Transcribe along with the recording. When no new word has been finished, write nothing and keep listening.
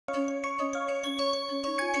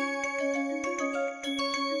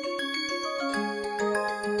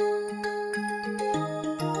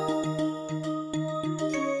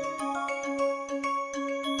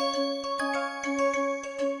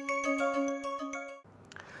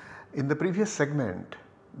In the previous segment,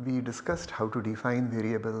 we discussed how to define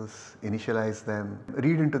variables, initialize them,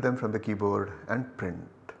 read into them from the keyboard and print.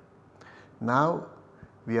 Now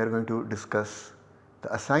we are going to discuss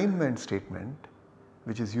the assignment statement,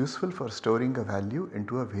 which is useful for storing a value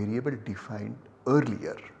into a variable defined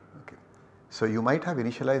earlier. Okay. So you might have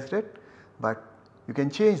initialized it, but you can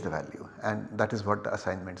change the value, and that is what the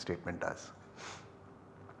assignment statement does.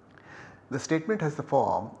 The statement has the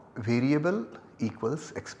form variable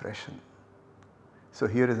equals expression. So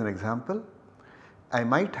here is an example. I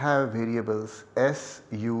might have variables s,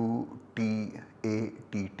 u, t, a,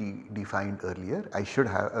 t, t defined earlier. I should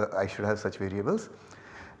have such variables,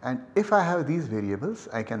 and if I have these variables,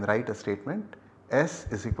 I can write a statement s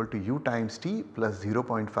is equal to u times t plus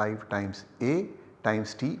 0.5 times a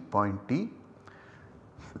times t point t.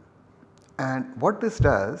 And what this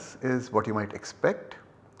does is what you might expect.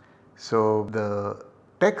 So the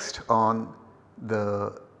text on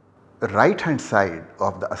the right hand side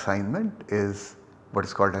of the assignment is what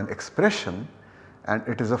is called an expression, and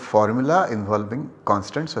it is a formula involving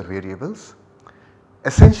constants or variables,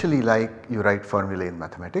 essentially like you write formulae in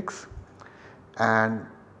mathematics. And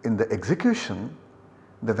in the execution,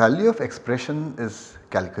 the value of expression is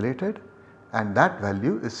calculated, and that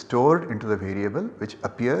value is stored into the variable which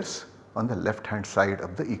appears on the left hand side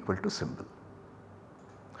of the equal to symbol.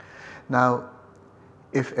 Now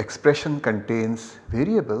if expression contains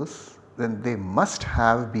variables, then they must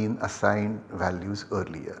have been assigned values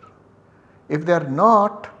earlier. If they are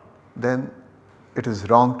not, then it is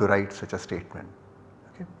wrong to write such a statement.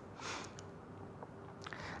 Okay.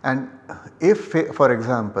 And if, for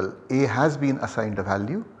example, a has been assigned a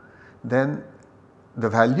value, then the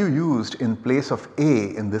value used in place of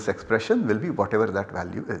a in this expression will be whatever that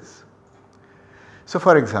value is. So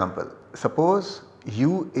for example, suppose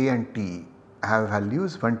u, a and t have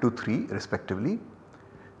values 1, 2, 3 respectively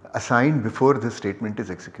assigned before this statement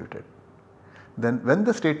is executed. Then when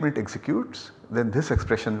the statement executes, then this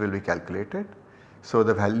expression will be calculated. So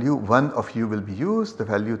the value 1 of u will be used, the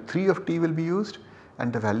value 3 of t will be used,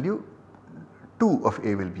 and the value 2 of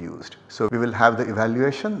a will be used. So we will have the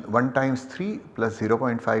evaluation 1 times 3 plus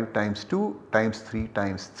 0.5 times 2 times 3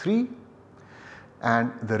 times 3,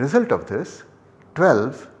 and the result of this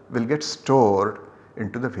 12 will get stored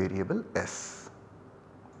into the variable s.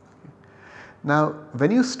 Now when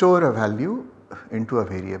you store a value into a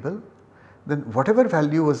variable, then whatever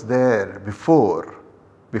value was there before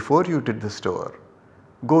you did the store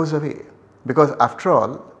goes away, because after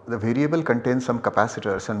all the variable contains some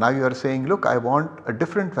capacitors, and now you are saying, look, I want a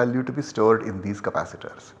different value to be stored in these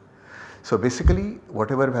capacitors. So basically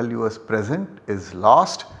whatever value was present is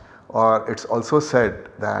lost, or it is also said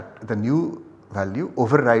that the new value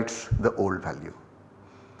overwrites the old value.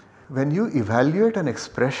 When you evaluate an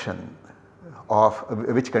expression of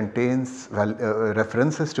which contains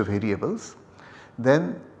references to variables,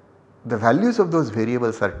 then the values of those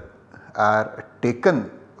variables are taken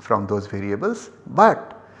from those variables,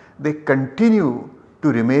 but they continue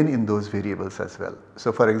to remain in those variables as well.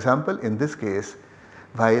 So for example, in this case,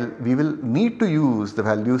 while we will need to use the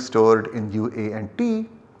values stored in u, a and t,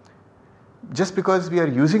 just because we are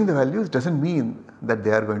using the values does not mean that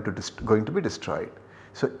they are going to be destroyed.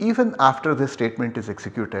 So even after this statement is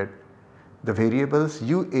executed, the variables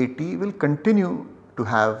u, a, t will continue to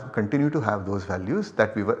have those values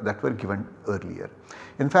that were given earlier.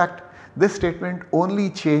 In fact, this statement only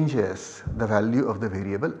changes the value of the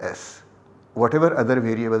variable s. Whatever other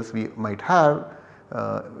variables we might have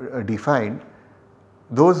defined,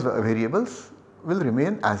 those variables will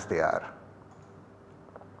remain as they are.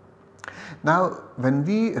 Now when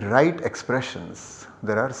we write expressions,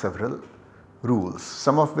 there are several rules,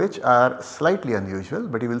 some of which are slightly unusual,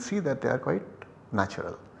 but you will see that they are quite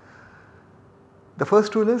natural. The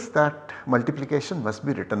first rule is that multiplication must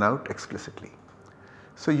be written out explicitly.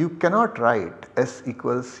 So you cannot write s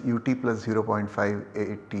equals ut plus 0.5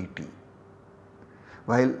 att,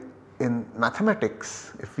 while in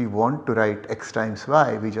mathematics if we want to write x times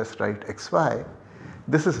y, we just write xy.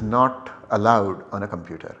 This is not allowed on a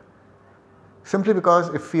computer, simply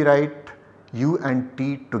because if we write u and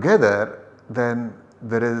t together, then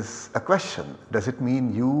there is a question, does it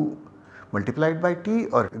mean u multiplied by t,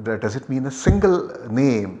 or does it mean a single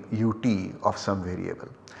name ut of some variable?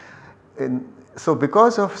 So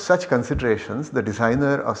because of such considerations, the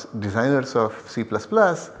designers of C++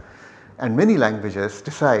 and many languages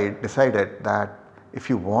decided that if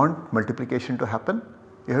you want multiplication to happen,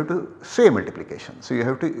 you have to say multiplication. So you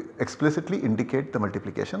have to explicitly indicate the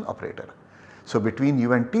multiplication operator. So between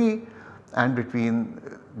u and t and between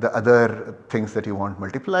the other things that you want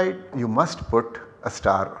multiplied, you must put a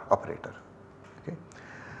star operator. Okay.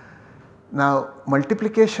 Now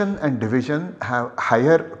multiplication and division have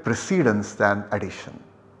higher precedence than addition.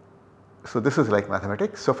 So this is like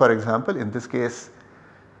mathematics. So for example, in this case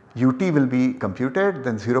ut will be computed,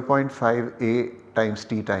 then 0.5 a times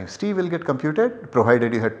t will get computed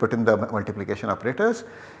provided you had put in the multiplication operators,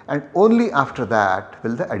 and only after that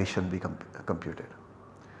will the addition be computed.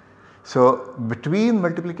 So between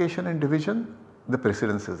multiplication and division the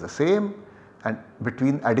precedence is the same, and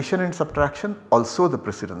between addition and subtraction also the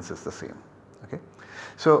precedence is the same. Okay.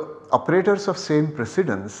 So operators of same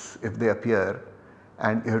precedence, if they appear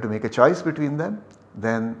and you have to make a choice between them,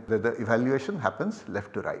 then the evaluation happens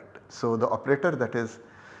left to right. So the operator that is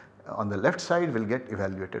on the left side will get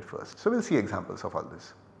evaluated first. So we will see examples of all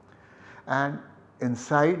this. And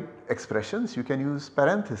inside expressions you can use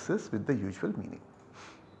parenthesis with the usual meaning.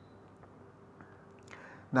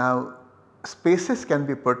 Now spaces can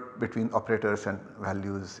be put between operators and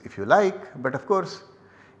values if you like, but of course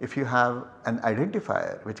if you have an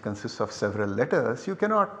identifier which consists of several letters, you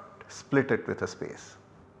cannot split it with a space.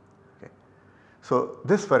 Okay. So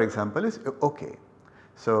this for example is okay.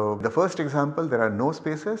 So the first example there are no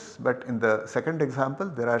spaces, but in the second example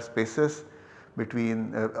there are spaces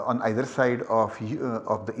between on either side of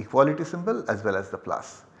the equality symbol as well as the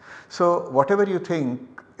plus. So whatever you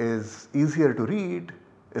think is easier to read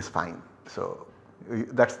is fine. So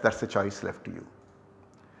that's the choice left to you.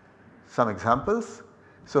 Some examples.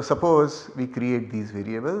 So suppose we create these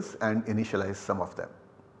variables and initialize some of them.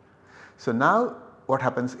 So now what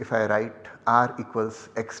happens if I write r equals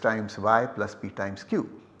x times y plus p times q.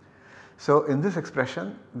 So in this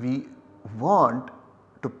expression we want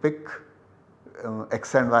to pick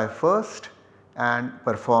x and y first and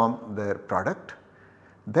perform their product.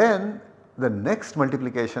 Then the next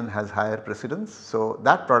multiplication has higher precedence, so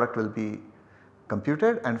that product will be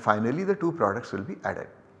computed and finally the two products will be added.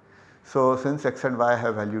 So since x and y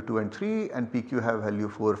have value 2 and 3 and pq have value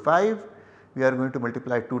 4, 5, we are going to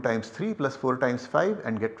multiply 2 times 3 plus 4 times 5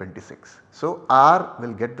 and get 26. So r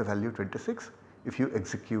will get the value 26 if you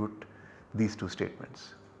execute these two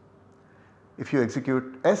statements. If you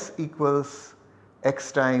execute s equals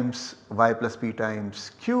x times y plus p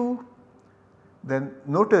times q, then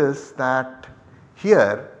notice that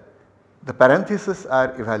here the parentheses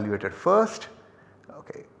are evaluated first.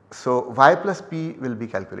 Okay. So y plus p will be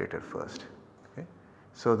calculated first. Okay.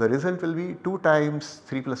 So the result will be 2 times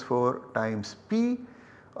 3 plus 4 times p,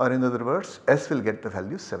 or in other words s will get the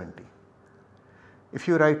value 70. If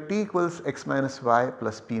you write t equals x minus y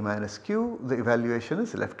plus p minus q, the evaluation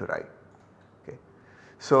is left to right. Okay.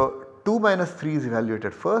 So 2 minus 3 is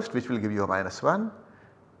evaluated first, which will give you a minus 1,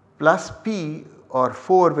 plus p or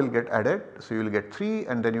 4 will get added, so you will get 3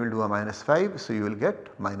 and then you will do a minus 5, so you will get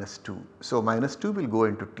minus 2. So minus 2 will go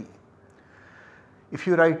into t. If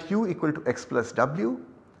you write u equal to x plus w,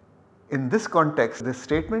 in this context this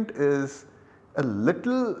statement is a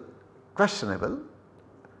little questionable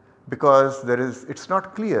because it is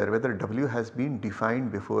not clear whether w has been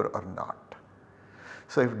defined before or not.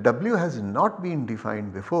 So if w has not been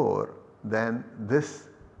defined before, then this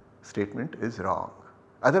statement is wrong.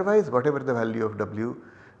 Otherwise whatever the value of w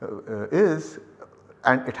is,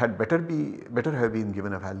 and it had better have been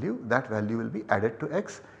given a value, that value will be added to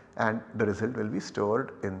x and the result will be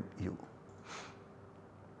stored in u.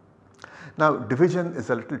 Now division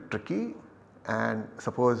is a little tricky, and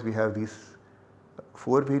suppose we have these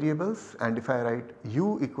 4 variables, and if I write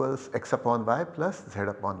u equals x upon y plus z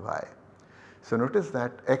upon y. So notice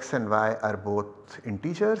that x and y are both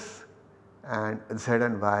integers and z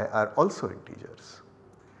and y are also integers.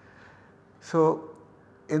 So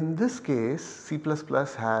in this case C++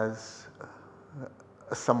 has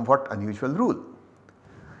a somewhat unusual rule.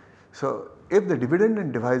 So if the dividend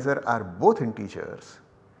and divisor are both integers,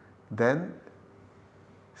 then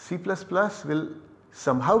C++ will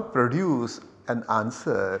somehow produce an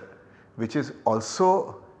answer which is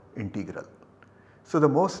also integral. So the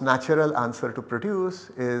most natural answer to produce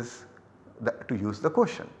is to use the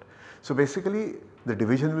quotient. So basically the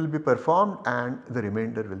division will be performed and the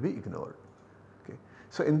remainder will be ignored. Okay.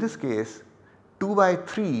 So in this case 2 by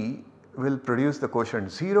 3 will produce the quotient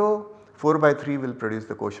 0, 4 by 3 will produce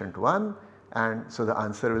the quotient 1, and so the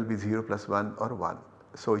answer will be 0 plus 1 or 1.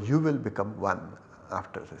 So u will become 1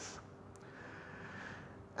 after this.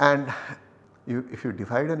 And if you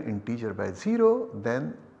divide an integer by 0,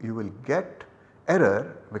 then you will get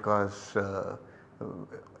error because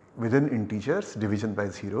within integers division by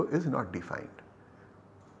 0 is not defined.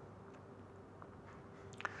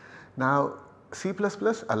 Now C++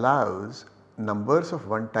 allows numbers of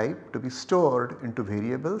one type to be stored into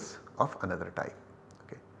variables of another type.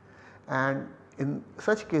 Okay. And in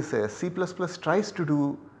such cases C++ tries to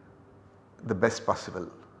do the best possible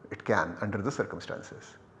it can under the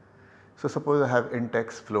circumstances. So suppose I have int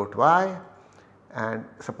x float y, and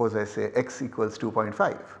suppose I say x equals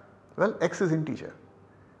 2.5. Well, x is integer.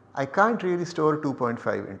 I can't really store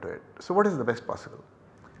 2.5 into it. So what is the best possible?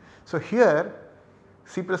 So here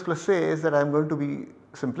C++ says that I am going to be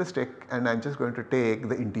simplistic and I am just going to take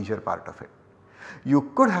the integer part of it.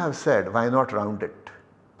 You could have said why not round it,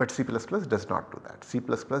 but C++ does not do that. C++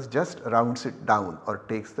 just rounds it down or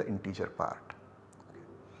takes the integer part.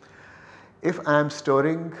 If I am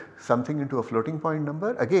storing something into a floating point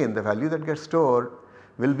number, again the value that gets stored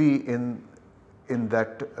will be in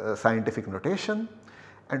that scientific notation,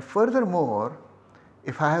 and furthermore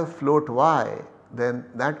if I have float y, then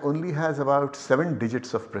that only has about 7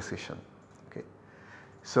 digits of precision. Okay.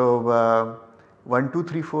 So 1, 2,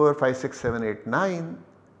 3, 4, 5, 6, 7, 8, 9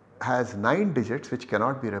 has 9 digits which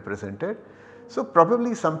cannot be represented. So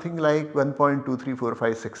probably something like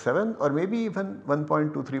 1.23456 or maybe even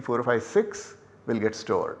 1.23456 will get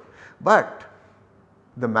stored, but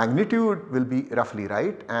the magnitude will be roughly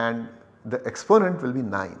right and the exponent will be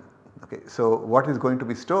 9. Okay. So what is going to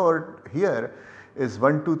be stored here is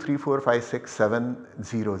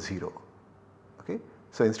 123456700. Okay.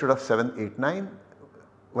 So instead of 789,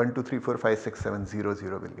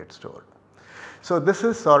 123456700 will get stored. So this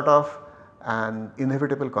is sort of an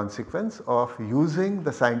inevitable consequence of using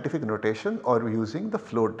the scientific notation or using the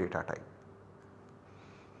float data type.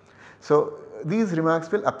 So these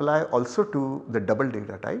remarks will apply also to the double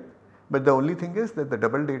data type, but the only thing is that the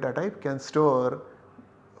double data type can store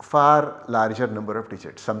far larger number of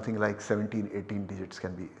digits, something like 17, 18 digits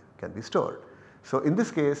can be stored. So in this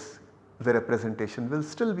case the representation will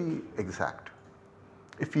still be exact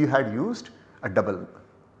if you had used a double.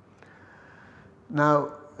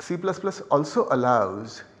 Now C++ also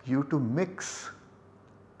allows you to mix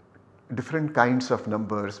different kinds of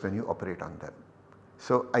numbers when you operate on them.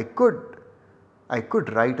 So I could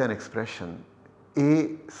write an expression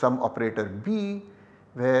A some operator B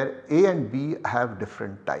where A and B have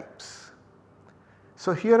different types.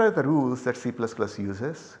 So here are the rules that C++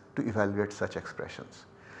 uses to evaluate such expressions.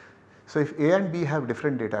 So if A and B have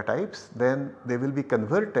different data types, then they will be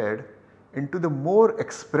converted into the more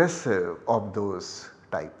expressive of those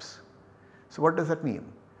types. So what does that mean?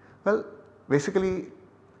 Well, basically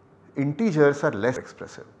integers are less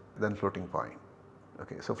expressive than floating point.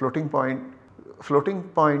 Okay, so floating point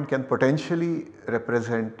can potentially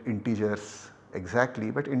represent integers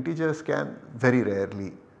exactly, but integers can very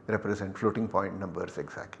rarely represent floating point numbers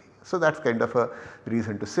exactly. So that is kind of a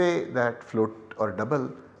reason to say that float or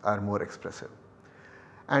double are more expressive.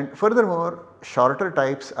 And furthermore, shorter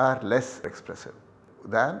types are less expressive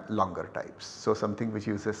than longer types. So something which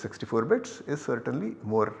uses 64 bits is certainly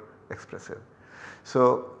more expressive.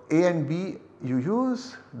 So A and B you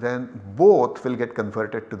use, then both will get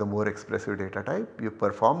converted to the more expressive data type. You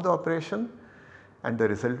perform the operation and the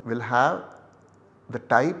result will have the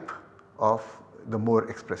type of the more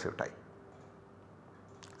expressive type.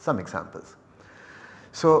 Some examples.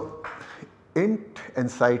 So int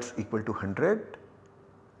nsights equal to 100,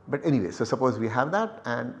 but anyway, so suppose we have that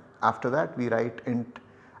and after that we write int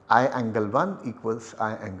I angle 1 equals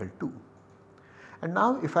I angle 2. And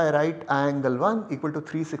now if I write I angle 1 equal to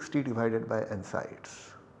 360 divided by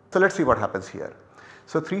nsights. So let us see what happens here.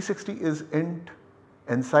 So 360 is int,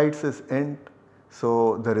 nsights is int,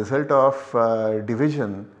 so the result of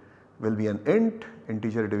division will be an int,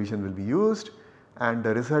 integer division will be used and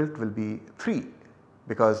the result will be 3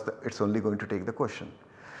 because it is only going to take the quotient.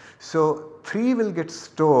 So 3 will get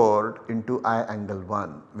stored into I angle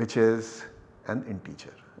 1 which is an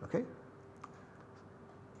integer. Okay.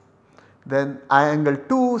 Then I angle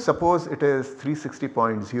 2, suppose it is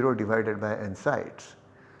 360.0 divided by nsights.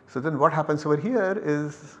 So then what happens over here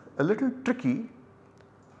is a little tricky.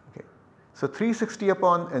 Okay. So 360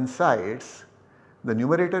 upon nsights, the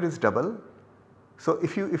numerator is double. So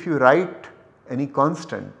if you write any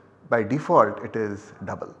constant, by default it is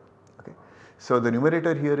double. Okay. So the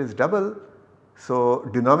numerator here is double, so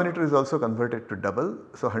denominator is also converted to double.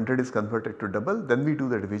 So 100 is converted to double, then we do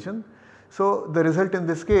the division. So the result in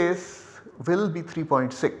this case will be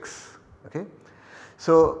 3.6. Okay.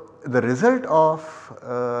 So the result of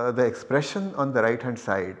the expression on the right hand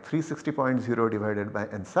side 360.0 divided by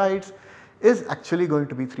nsights is actually going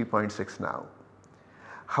to be 3.6 now.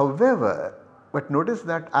 However, but notice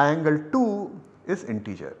that I angle 2 is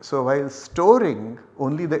integer. So while storing,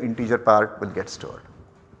 only the integer part will get stored.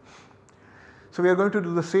 So we are going to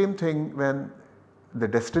do the same thing when the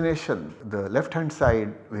destination, the left hand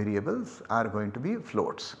side variables are going to be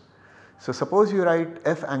floats. So suppose you write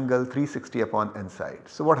f angle 360 upon nsights.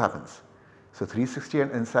 So what happens? So 360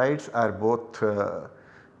 and insides are both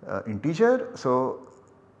integer, so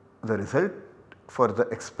the result for the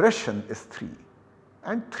expression is 3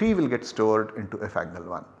 and 3 will get stored into f angle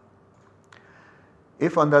 1.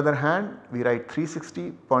 If on the other hand we write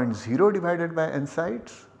 360.0 divided by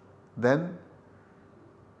insides, then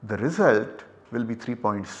the result will be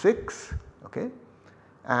 3.6, okay,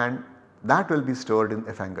 and that will be stored in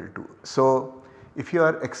f angle 2. So if you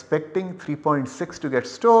are expecting 3.6 to get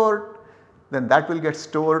stored, then that will get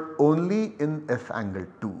stored only in f angle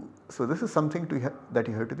 2. So this is something that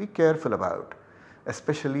you have to be careful about,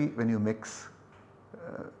 especially when you mix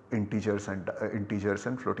integers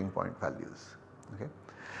and floating point values. Okay.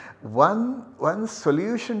 One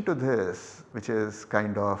solution to this, which is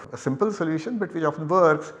kind of a simple solution but which often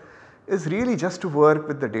works, is really just to work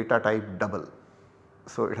with the data type double.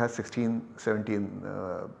 So it has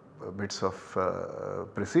 17 bits of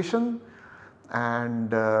precision,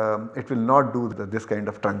 and it will not do this kind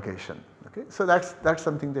of truncation. Okay. So that's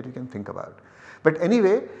something that you can think about. But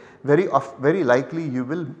anyway, very likely you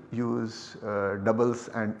will use doubles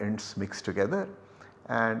and ends mixed together,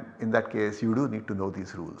 and in that case you do need to know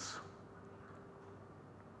these rules.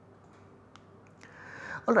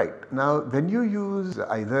 Alright, now when you use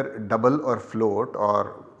either double or float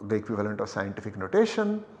or the equivalent of scientific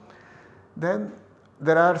notation, then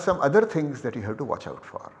there are some other things that you have to watch out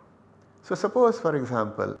for. So suppose for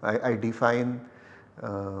example I define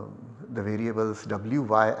the variables w,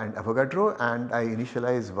 y and Avogadro, and I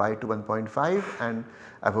initialize y to 1.5 and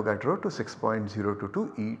Avogadro to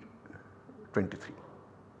 6.022 E23.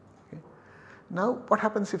 Okay. Now what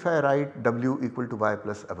happens if I write w equal to y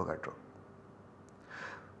plus Avogadro?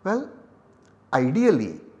 Well,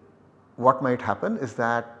 ideally what might happen is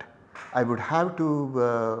that I would have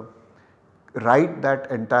to write that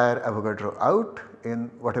entire Avogadro out in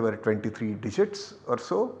whatever 23 digits or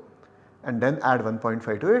so, and then add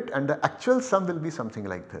 1.5 to it, and the actual sum will be something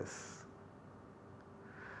like this.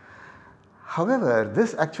 However,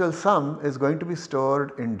 this actual sum is going to be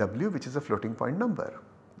stored in w, which is a floating point number.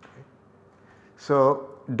 Okay.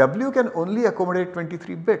 So w can only accommodate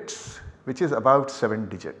 23 bits, which is about 7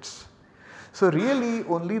 digits. So really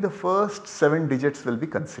only the first 7 digits will be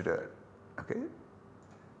considered. Okay.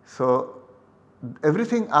 So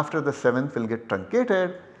everything after the 7th will get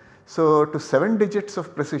truncated. So to 7 digits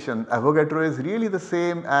of precision, Avogadro is really the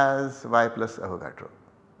same as y plus Avogadro.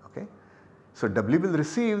 Okay. So w will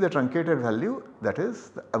receive the truncated value, that is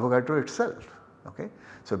the Avogadro itself. Okay.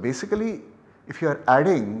 So basically if you are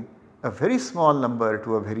adding a very small number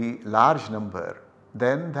to a very large number,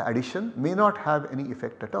 then the addition may not have any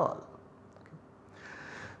effect at all. Okay.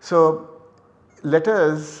 So let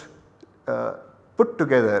us put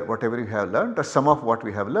together whatever you have learned or some of what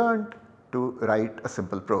we have learned to write a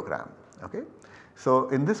simple program. Okay. So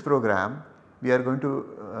in this program we are going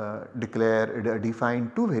to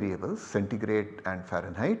define two variables, centigrade and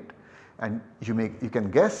Fahrenheit, and you can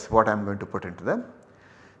guess what I am going to put into them.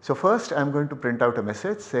 So first I am going to print out a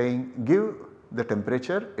message saying give the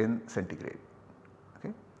temperature in centigrade.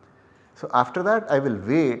 Okay. So after that I will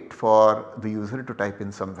wait for the user to type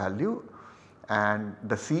in some value, and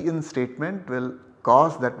the cin statement will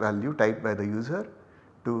cause that value typed by the user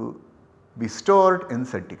to be stored in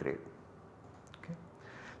centigrade. Okay.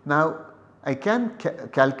 Now I can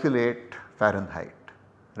calculate Fahrenheit,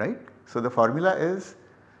 right. So the formula is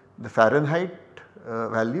the Fahrenheit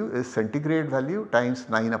value is centigrade value times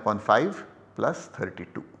 9 upon 5 plus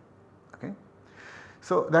 32. Okay.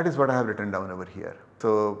 So that is what I have written down over here.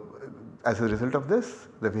 So as a result of this,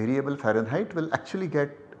 the variable Fahrenheit will actually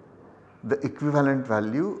get the equivalent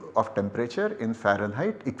value of temperature in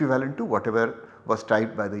Fahrenheit equivalent to whatever was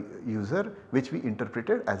typed by the user, which we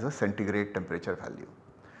interpreted as a centigrade temperature value.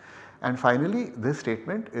 And finally this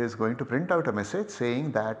statement is going to print out a message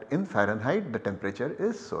saying that in Fahrenheit the temperature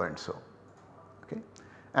is so and so. Okay.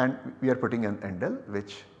 And we are putting an endl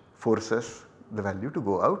which forces the value to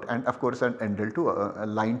go out, and of course an endl to a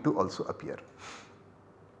line to also appear.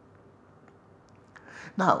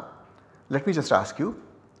 Now let me just ask you,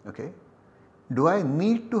 okay, do I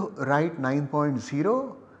need to write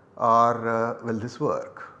 9.0 or will this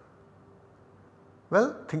work?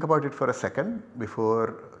 Well, think about it for a second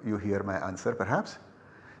before you hear my answer perhaps.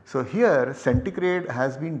 So here centigrade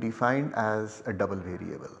has been defined as a double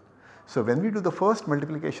variable. So when we do the first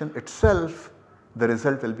multiplication itself, the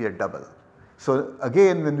result will be a double. So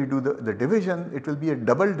again when we do the division, it will be a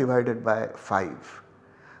double divided by 5.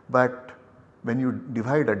 But when you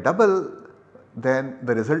divide a double, then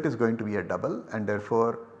the result is going to be a double, and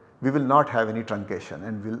therefore we will not have any truncation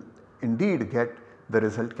and will indeed get the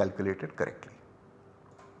result calculated correctly.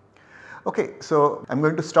 Okay, so I am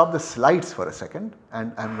going to stop the slides for a second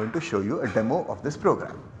and I am going to show you a demo of this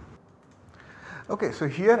program. Okay, so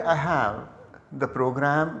here I have the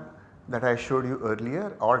program that I showed you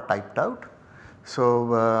earlier all typed out.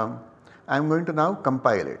 So I am going to now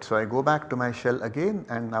compile it. So I go back to my shell again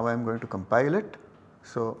and now I am going to compile it.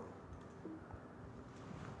 So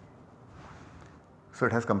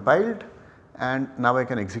it has compiled and now I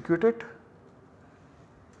can execute it.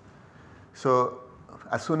 So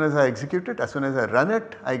as soon as I execute it, as soon as I run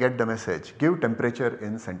it, I get the message, give temperature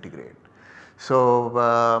in centigrade.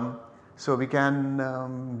 So, so we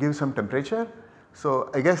can give some temperature. So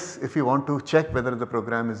I guess if you want to check whether the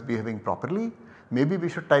program is behaving properly, maybe we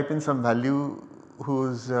should type in some value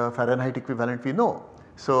whose Fahrenheit equivalent we know.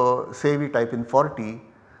 So say we type in 40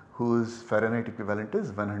 whose Fahrenheit equivalent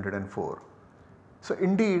is 104. So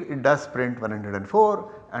indeed it does print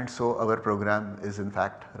 104 and so our program is in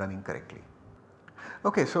fact running correctly.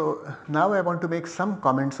 Okay, so now I want to make some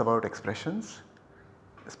comments about expressions.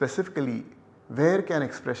 Specifically, where can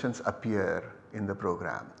expressions appear in the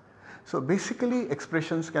program? So basically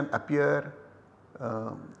expressions can appear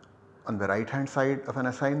on the right hand side of an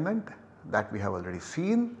assignment that we have already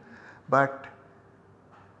seen, but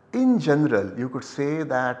in general you could say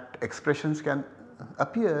that expressions can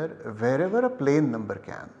appear wherever a plain number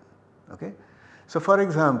can. Okay? So for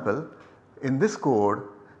example, in this code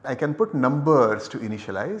I can put numbers to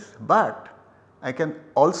initialize, but I can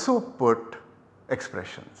also put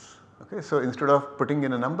expressions. Okay? So instead of putting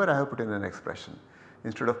in a number I have put in an expression.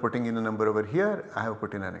 Instead of putting in a number over here I have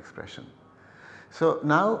put in an expression. So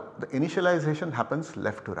now the initialization happens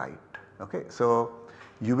left to right. Okay? So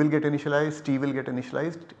U will get initialized, T will get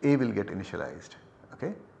initialized, A will get initialized.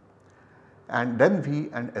 Okay? And then V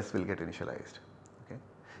and S will get initialized. Okay?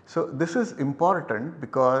 So this is important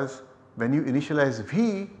because when you initialize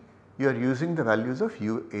V, you are using the values of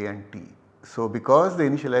U, A and T. So because the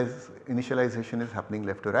initialization is happening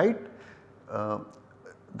left to right,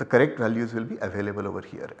 the correct values will be available over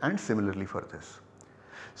here and similarly for this.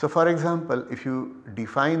 So for example, if you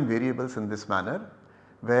define variables in this manner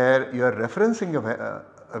where you are referencing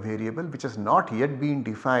a variable which has not yet been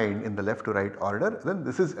defined in the left to right order, then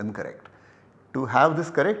this is incorrect. To have this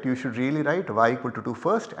correct, you should really write y equal to 2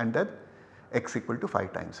 first and then x equal to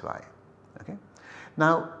 5 times y. Okay.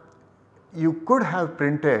 Now you could have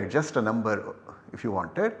printed just a number if you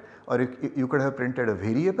wanted, or you could have printed a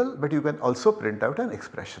variable, but you can also print out an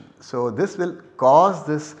expression. So this will cause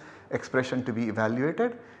this expression to be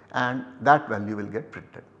evaluated and that value will get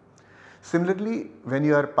printed. Similarly, when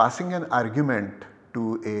you are passing an argument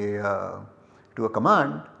to a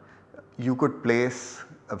command, you could place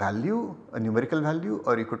a value, a numerical value,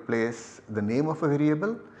 or you could place the name of a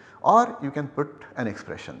variable, or you can put an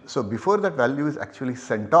expression. So before that value is actually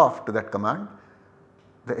sent off to that command,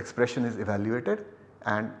 the expression is evaluated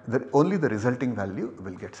and only the resulting value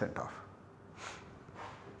will get sent off.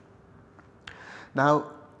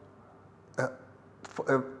 Now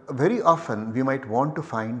very often we might want to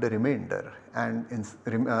find the remainder, and in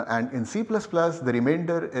C++ the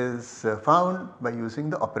remainder is found by using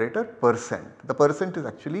the operator %. The % is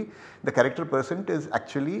actually, the character % is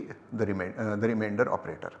actually the remainder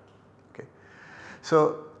operator. Okay.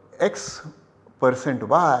 So x %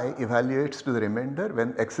 y evaluates to the remainder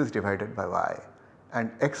when x is divided by y,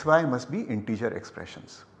 and xy must be integer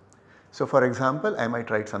expressions. So for example, I might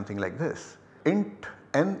write something like this: int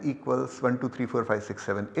n equals 1, 2, 3, 4, 5, 6,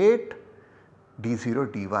 7, 8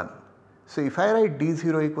 d0 d1. So if I write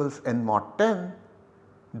d0 equals n mod 10,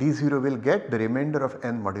 d0 will get the remainder of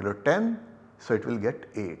n modulo 10, so it will get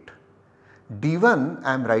 8. d1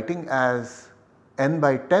 I am writing as n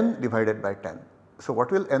by 10 divided by 10. So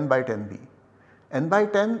what will n by 10 be? N by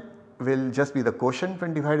 10 will just be the quotient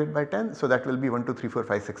when divided by 10, so that will be 1, 2, 3, 4,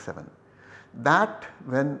 5, 6, 7. That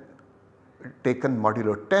when taken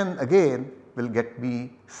modulo 10 again will get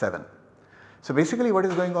me 7. So basically what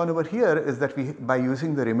is going on over here is that by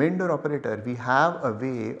using the remainder operator we have a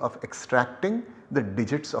way of extracting the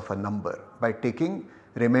digits of a number by taking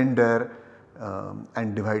remainder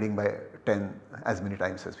and dividing by 10 as many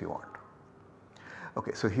times as we want.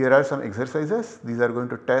 Okay, so here are some exercises. These are going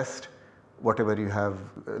to test whatever you have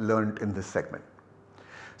learned in this segment.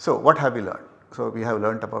 So what have we learned? So we have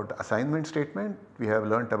learnt about the assignment statement, we have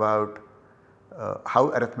learnt about how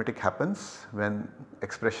arithmetic happens when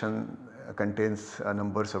expression contains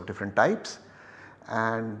numbers of different types,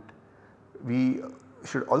 and we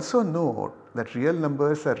should also note that real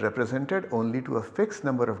numbers are represented only to a fixed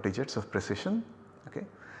number of digits of precision. Okay.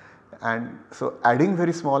 And so adding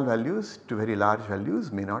very small values to very large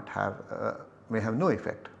values may have no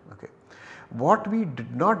effect. Okay. What we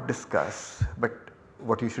did not discuss, but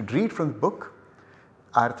what you should read from the book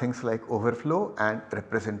are things like overflow and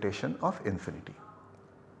representation of infinity.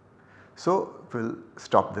 So we will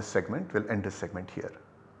stop this segment, we will end this segment here.